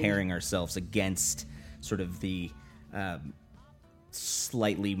comparing ourselves against sort of the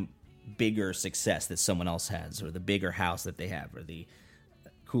slightly bigger success that someone else has, or the bigger house that they have, or the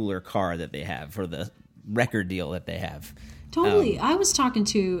cooler car that they have, or the record deal that they have. Totally. I was talking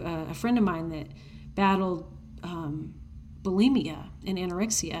to a friend of mine that battled bulimia and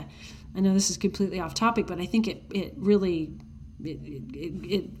anorexia. I know this is completely off topic, but I think it really...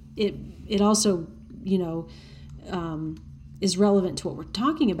 It also, you know, is relevant to what we're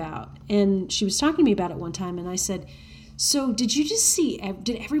talking about. And she was talking to me about it one time, and I said, so did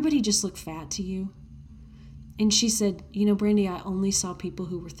everybody just look fat to you? And she said, you know, Brandy, I only saw people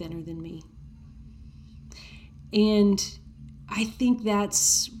who were thinner than me. And I think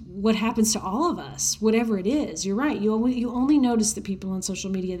that's what happens to all of us, whatever it is. You're right. You only notice the people on social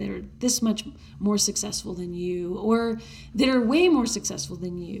media that are this much more successful than you, or that are way more successful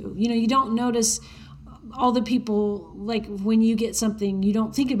than you. You know, you don't notice all the people, like when you get something, you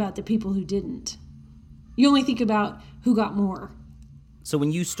don't think about the people who didn't. You only think about who got more. So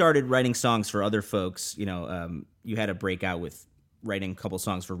when you started writing songs for other folks, you know, you had a breakout with writing a couple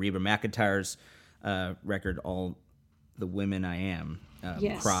songs for Reba McEntire's record, All the Women I Am.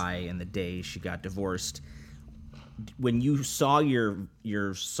 Yes. Cry and The Day She Got Divorced. When you saw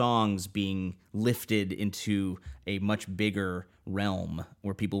your songs being lifted into a much bigger realm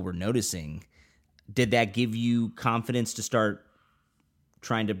where people were noticing, did that give you confidence to start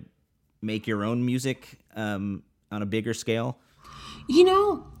trying to make your own music on a bigger scale? You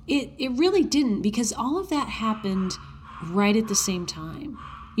know, it really didn't, because all of that happened right at the same time.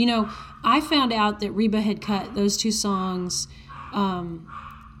 You know, I found out that Reba had cut those 2 songs,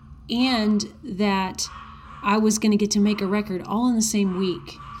 and that I was going to get to make a record all in the same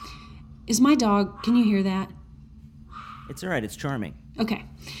week. Is my dog, can you hear that? It's all right. It's charming. Okay.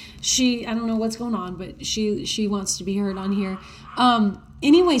 I don't know what's going on, but she wants to be heard on here.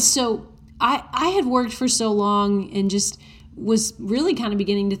 Anyway, so I had worked for so long and just was really kind of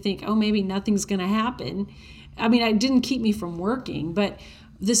beginning to think, oh, maybe nothing's going to happen. I mean, it didn't keep me from working, but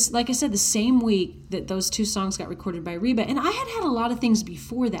this, like I said, the same week that those 2 songs got recorded by Reba, and I had a lot of things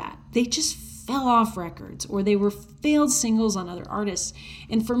before that. They just fell off records, or they were failed singles on other artists.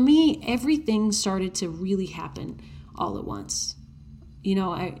 And for me, everything started to really happen all at once. You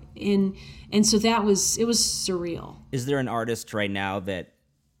know, and so it was surreal. Is there an artist right now that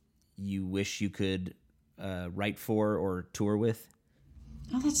you wish you could write for or tour with?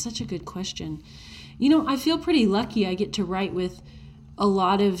 Oh, that's such a good question. You know, I feel pretty lucky I get to write with a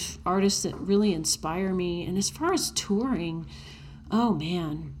lot of artists that really inspire me. And as far as touring, oh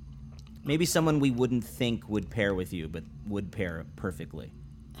man. Maybe someone we wouldn't think would pair with you, but would pair perfectly.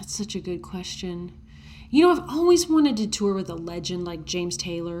 That's such a good question. You know, I've always wanted to tour with a legend like James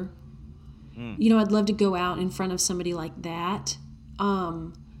Taylor. You know, I'd love to go out in front of somebody like that.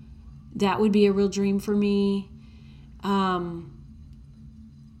 That would be a real dream for me. You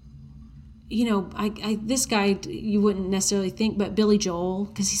know, I this guy you wouldn't necessarily think, but Billy Joel,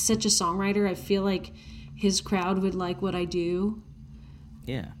 because he's such a songwriter, I feel like his crowd would like what I do.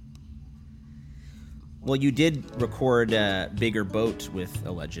 Yeah. Well, you did record Bigger Boat with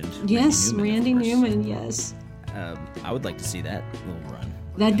a legend. Yes, Randy Newman, yes. I would like to see that little run.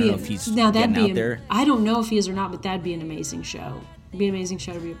 That'd be if he's out there. I don't know if he is or not, but that'd be an amazing show. It'd be an amazing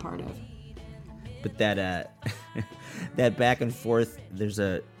show to be a part of. But that that back and forth, there's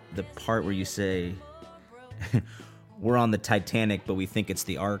the part where you say, "We're on the Titanic, but we think it's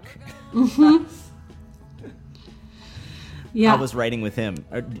the Ark." Mm-hmm. Yeah. I was writing with him,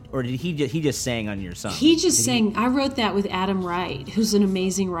 or did he just sang on your song? He just sang. I wrote that with Adam Wright, who's an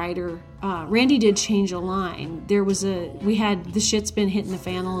amazing writer. Randy did change a line. We had The Shit's Been Hitting the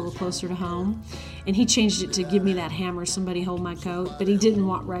Fan a little closer to home, and he changed it to Give Me That Hammer, Somebody Hold My Coat, but he didn't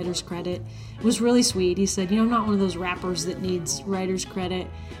want writer's credit. It was really sweet. He said, I'm not one of those rappers that needs writer's credit.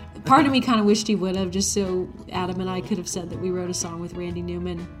 Part of me kind of wished he would have, just so Adam and I could have said that we wrote a song with Randy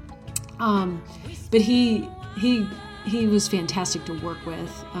Newman. But he was fantastic to work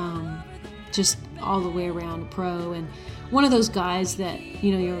with, just all the way around, a pro, and one of those guys that,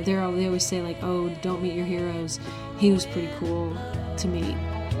 they always say, like, oh, don't meet your heroes. He was pretty cool to meet.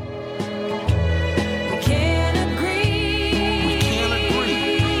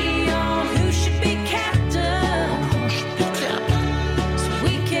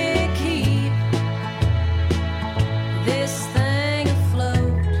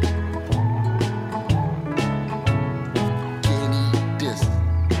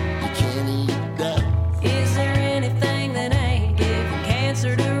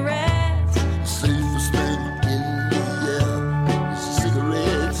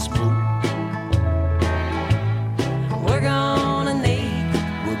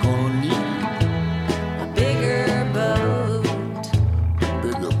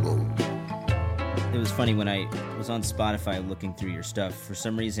 Funny, when I was on Spotify looking through your stuff, for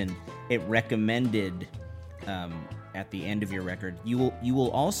some reason it recommended at the end of your record, you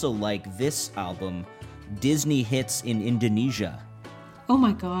will also like this album, Disney Hits in Indonesia. Oh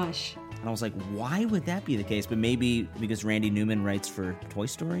my gosh. And I was like, why would that be the case? But maybe because Randy Newman writes for Toy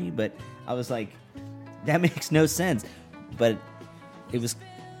Story. But I was like, that makes no sense. But it was,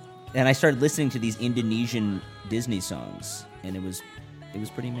 and I started listening to these Indonesian Disney songs, and it was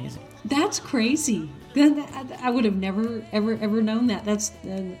pretty amazing. That's crazy. I would have never, ever known that.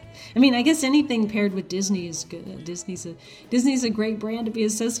 I guess anything paired with Disney is good. Disney's a great brand to be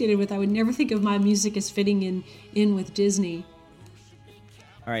associated with. I would never think of my music as fitting in with Disney.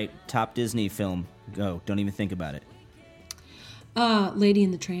 All right, top Disney film. Go. Don't even think about it. Lady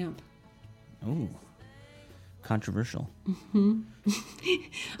and the Tramp. Oh, controversial. Mm-hmm.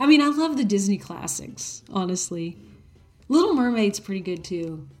 I love the Disney classics, honestly. Little Mermaid's pretty good,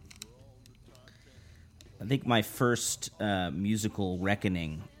 too. I think my first musical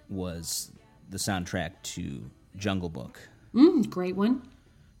reckoning was the soundtrack to Jungle Book. Great one.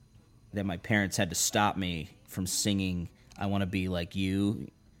 That my parents had to stop me from singing I Want to Be Like You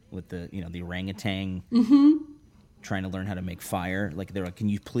with the orangutan trying to learn how to make fire. Like, they're like, can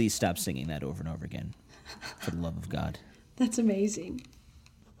you please stop singing that over and over again? For the love of God. That's amazing.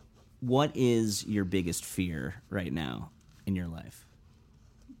 What is your biggest fear right now in your life?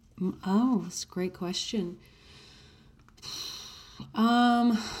 Oh, that's a great question.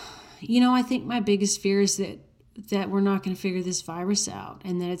 I think my biggest fear is that we're not going to figure this virus out,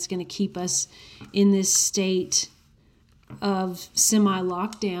 and that it's going to keep us in this state of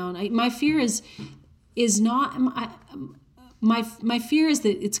semi-lockdown. My fear is not my fear is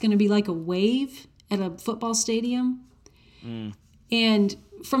that it's going to be like a wave at a football stadium. And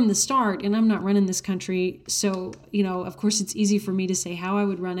from the start, and I'm not running this country, so, of course it's easy for me to say how I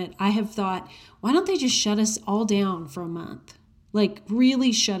would run it. I have thought, why don't they just shut us all down for a month? Like,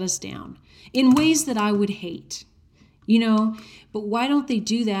 really shut us down in ways that I would hate, But why don't they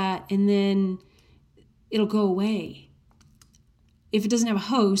do that, and then it'll go away? If it doesn't have a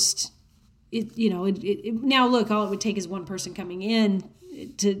host, now look, all it would take is one person coming in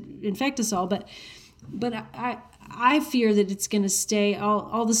to infect us all, but I fear that it's going to stay.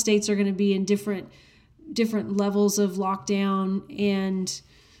 All the states are going to be in different levels of lockdown, and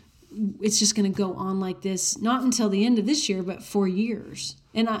it's just going to go on like this, not until the end of this year, but for years.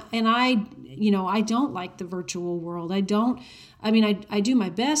 And I don't like the virtual world. I do my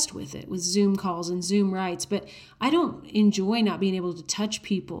best with it, with Zoom calls and Zoom rights, but I don't enjoy not being able to touch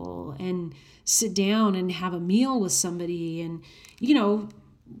people and sit down and have a meal with somebody and,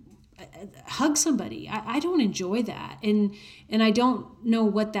 hug somebody. I don't enjoy that. And I don't know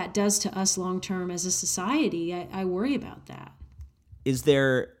what that does to us long-term as a society. I worry about that. Is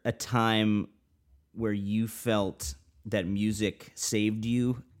there a time where you felt that music saved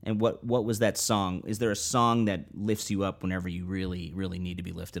you? And what was that song? Is there a song that lifts you up whenever you really, really need to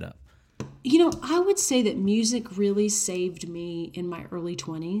be lifted up? I would say that music really saved me in my early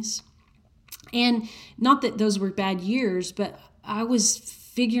 20s. And not that those were bad years, but I was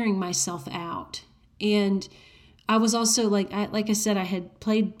figuring myself out. And I was also like I said, I had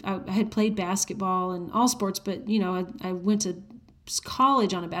played basketball and all sports, but I went to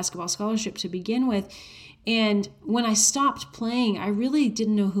college on a basketball scholarship to begin with. And when I stopped playing, I really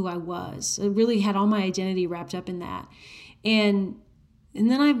didn't know who I was. I really had all my identity wrapped up in that. And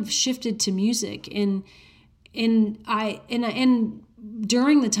then I shifted to music, and during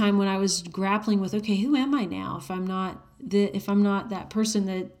the time when I was grappling with, okay, who am I now if I'm not that person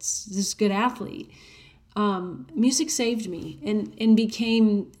that's this good athlete? Music saved me and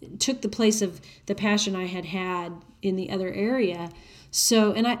took the place of the passion I had in the other area.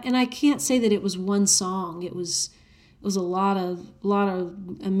 So, and I can't say that it was one song. It was a lot of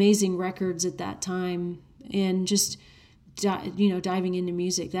amazing records at that time, and just diving into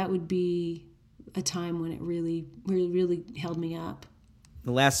music. That would be a time when it really, really, really held me up.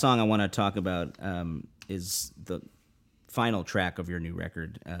 The last song I want to talk about is the final track of your new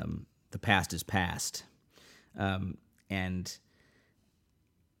record, "The Past Is Past," and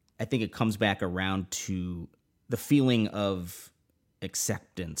I think it comes back around to the feeling of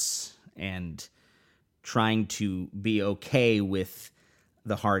acceptance and trying to be okay with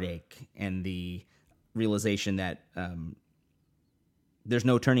the heartache and the realization that there's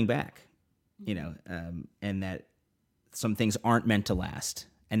no turning back, and that some things aren't meant to last,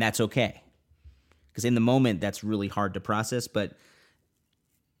 and that's okay. Because in the moment, that's really hard to process, but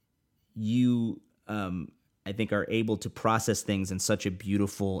you, I think, are able to process things in such a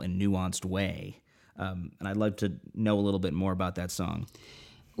beautiful and nuanced way. And I'd love to know a little bit more about that song.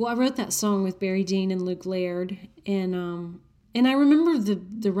 Well, I wrote that song with Barry Dean and Luke Laird, and I remember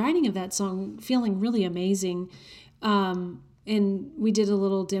the writing of that song feeling really amazing. And we did a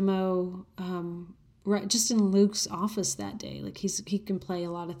little demo right just in Luke's office that day. Like he can play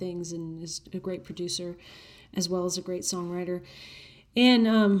a lot of things and is a great producer as well as a great songwriter. And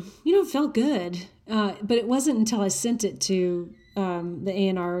it felt good. But it wasn't until I sent it to the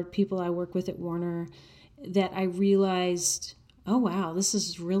A&R people I work with at Warner that I realized, oh wow, this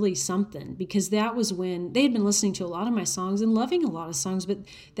is really something. Because that was when they had been listening to a lot of my songs and loving a lot of songs, but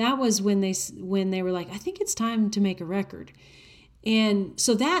that was when they were like, I think it's time to make a record. And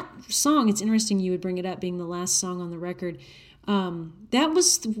so that song, it's interesting you would bring it up being the last song on the record. That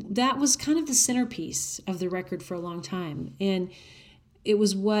was kind of the centerpiece of the record for a long time, and it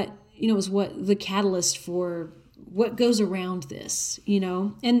was what the catalyst for what goes around this,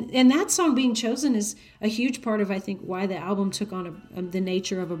 and that song being chosen is a huge part of, I think, why the album took on the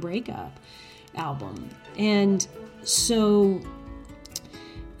nature of a breakup album. And so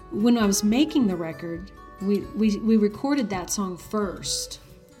when I was making the record, we recorded that song first,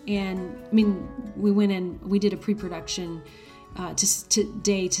 and we went and we did a pre-production to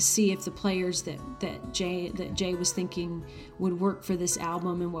see if the players that Jay was thinking would work for this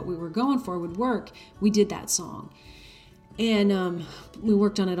album and what we were going for would work. We did that song, and we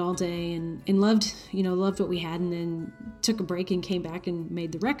worked on it all day and loved what we had, and then took a break and came back and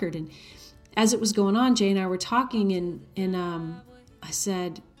made the record. And as it was going on, Jay and I were talking, and I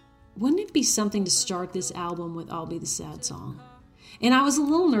said, wouldn't it be something to start this album with I'll Be the Sad Song? And I was a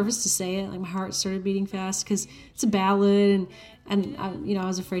little nervous to say it. Like, my heart started beating fast because it's a ballad, and I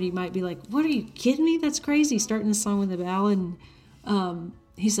was afraid he might be like, "What, are you kidding me? That's crazy, starting the song with a ballad." And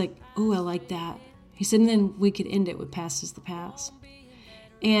he's like, "Oh, I like that." He said, and then we could end it with "Past is the Past."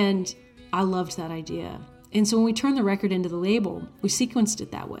 And I loved that idea. And so when we turned the record into the label, we sequenced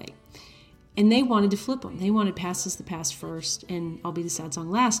it that way. And they wanted to flip them. They wanted "Past is the Past" first, and "I'll Be the Sad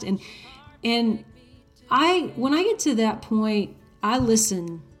Song" last. And when I get to that point, I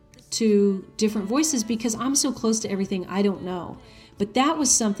listen to different voices because I'm so close to everything I don't know. But that was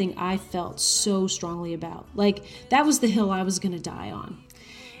something I felt so strongly about. Like, that was the hill I was going to die on.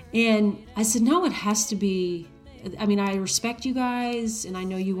 And I said, no, it has to be, I mean, I respect you guys, and I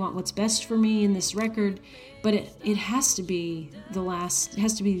know you want what's best for me in this record, but it has to be it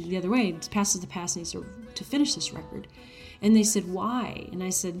has to be the other way. It's "Past is the Past" needs to finish this record. And they said, why? And I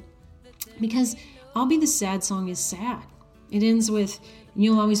said, because "I'll Be the Sad Song" is sad. It ends with,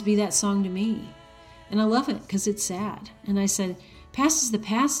 "You'll always be that song to me." And I love it because it's sad. And I said, "Past is the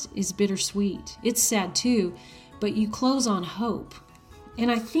Past" is bittersweet. It's sad too, but you close on hope.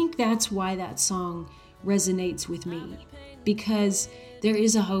 And I think that's why that song resonates with me, because there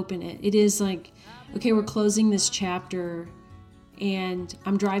is a hope in it. It is like, okay, we're closing this chapter and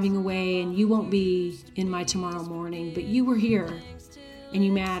I'm driving away and you won't be in my tomorrow morning, but you were here and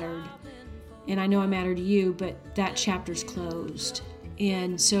you mattered. And I know I matter to you, but that chapter's closed.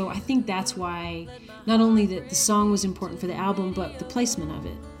 And so I think that's why not only that the song was important for the album, but the placement of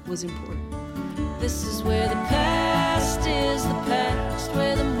it was important. This is where the past is the past,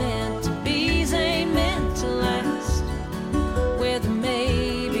 where the meant to be's ain't meant to last, where the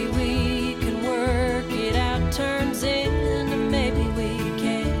maybe we can work it out turns into maybe we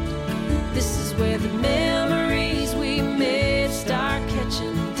can't. This is where the memories we made start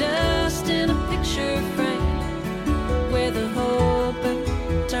catching dust in a picture frame, where the hope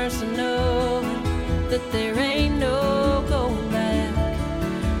turns to knowing that there ain't no going back.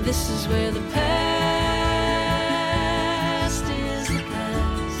 This is where the past is the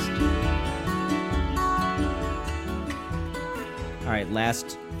past. All right,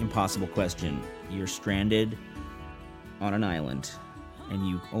 last impossible question. You're stranded on an island, and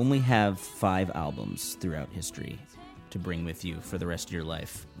you only have 5 albums throughout history to bring with you for the rest of your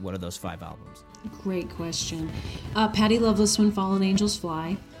life. What are those 5 albums? Great question. Patti Loveless, "When Fallen Angels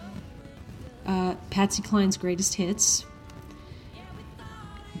Fly." Patsy Cline's Greatest Hits.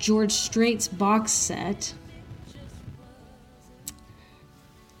 George Strait's box set.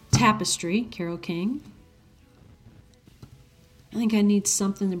 Tapestry, Carole King. I think I need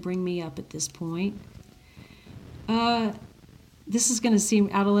something to bring me up at this point. This is going to seem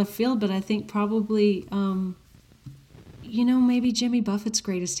out of left field, but I think probably, maybe Jimmy Buffett's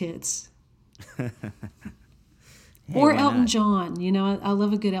Greatest Hits. Hey, or why Elton not? John. I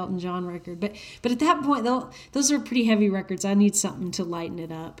love a good Elton John record. But at that point, those are pretty heavy records. I need something to lighten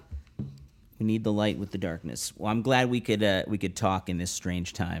it up. We need the light with the darkness. Well, I'm glad we could talk in this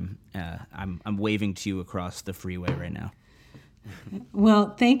strange time. I'm waving to you across the freeway right now.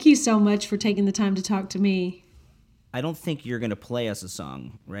 Well, thank you so much for taking the time to talk to me. I don't think you're going to play us a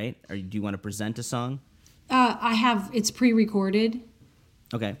song, right? Or do you want to present a song? I have. It's pre-recorded.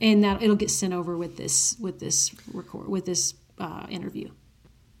 Okay. And that it'll get sent over with this interview.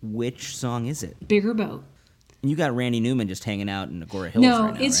 Which song is it? Bigger Boat. And you got Randy Newman just hanging out in Agora Hills No,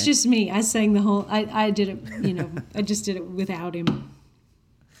 right now, it's right? just me. I sang the whole. I did it. I just did it without him.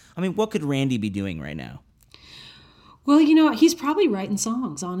 I mean, what could Randy be doing right now? Well, he's probably writing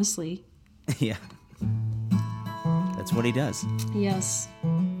songs. Honestly. Yeah. That's what he does. Yes.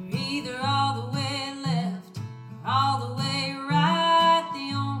 We're either all the way left or all the way right.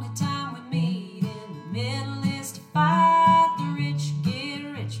 The only time we meet in the middle is to fight. The rich get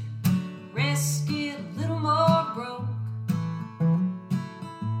richer, the rest get a little more broke.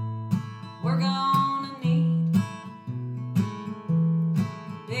 We're gonna need a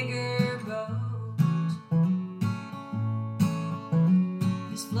bigger boat.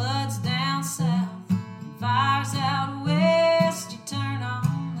 There's floods down south and fires out west. You turn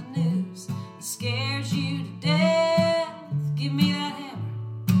on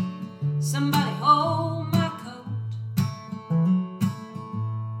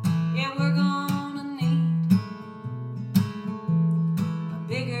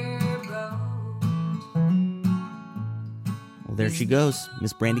there she goes,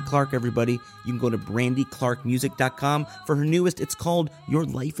 Miss Brandy Clark, everybody. You can go to brandyclarkmusic.com for her newest. It's called Your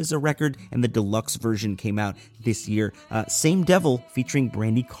Life is a Record, and the deluxe version came out this year. Same Devil, featuring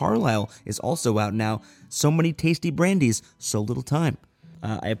Brandy Carlisle, is also out now. So many tasty brandies, so little time.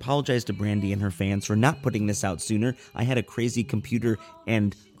 I apologize to Brandy and her fans for not putting this out sooner. I had a crazy computer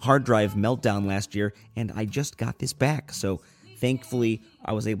and hard drive meltdown last year, and I just got this back. So thankfully,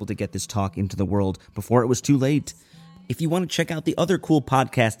 I was able to get this talk into the world before it was too late. If you want to check out the other cool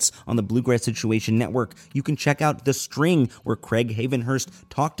podcasts on the Bluegrass Situation Network, you can check out The String, where Craig Havenhurst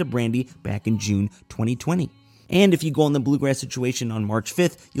talked to Brandy back in June 2020. And if you go on the Bluegrass Situation on March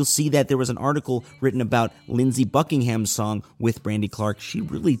 5th, you'll see that there was an article written about Lindsey Buckingham's song with Brandy Clark. She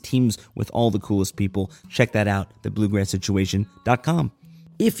really teams with all the coolest people. Check that out, thebluegrasssituation.com.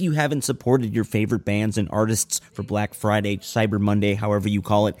 If you haven't supported your favorite bands and artists for Black Friday, Cyber Monday, however you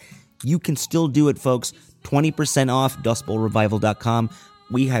call it, you can still do it, folks. 20% off, dustbowlrevival.com.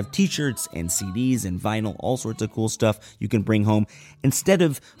 We have t-shirts and CDs and vinyl, all sorts of cool stuff you can bring home. Instead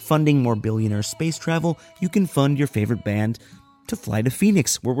of funding more billionaire space travel, you can fund your favorite band to fly to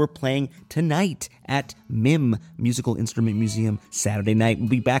Phoenix, where we're playing tonight at MIM, Musical Instrument Museum, Saturday night. We'll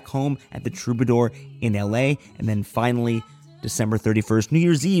be back home at the Troubadour in LA, and then finally, December 31st, New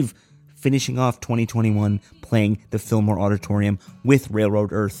Year's Eve, finishing off 2021, playing the Fillmore Auditorium with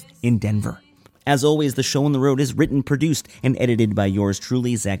Railroad Earth in Denver. As always, the show on the road is written, produced, and edited by yours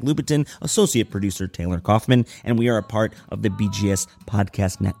truly, Zach Lupetin, associate producer Taylor Kaufman, and we are a part of the BGS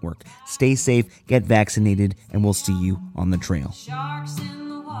Podcast Network. Stay safe, get vaccinated, and we'll see you on the trail. Sharks in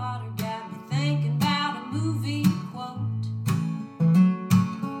the water got me thinking about a movie quote.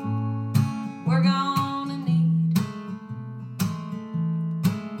 We're gonna need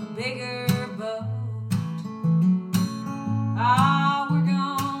a bigger boat. We're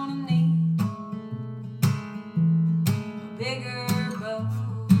gonna need a bigger boat.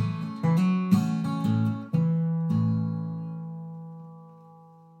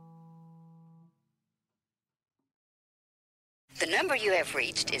 The number you have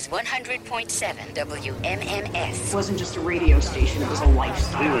reached is 100.7 WMMS. It wasn't just a radio station, it was a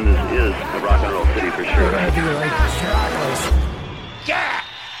lifestyle. Cleveland is a rock and roll city for sure. Get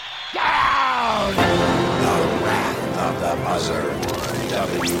down! The Wrath of the Buzzard.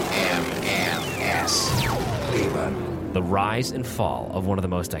 WMMS. Cleveland. The rise and fall of one of the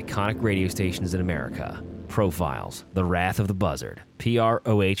most iconic radio stations in America. Profiles, The Wrath of the Buzzard.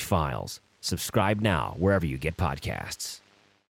 PROH Files. Subscribe now wherever you get podcasts.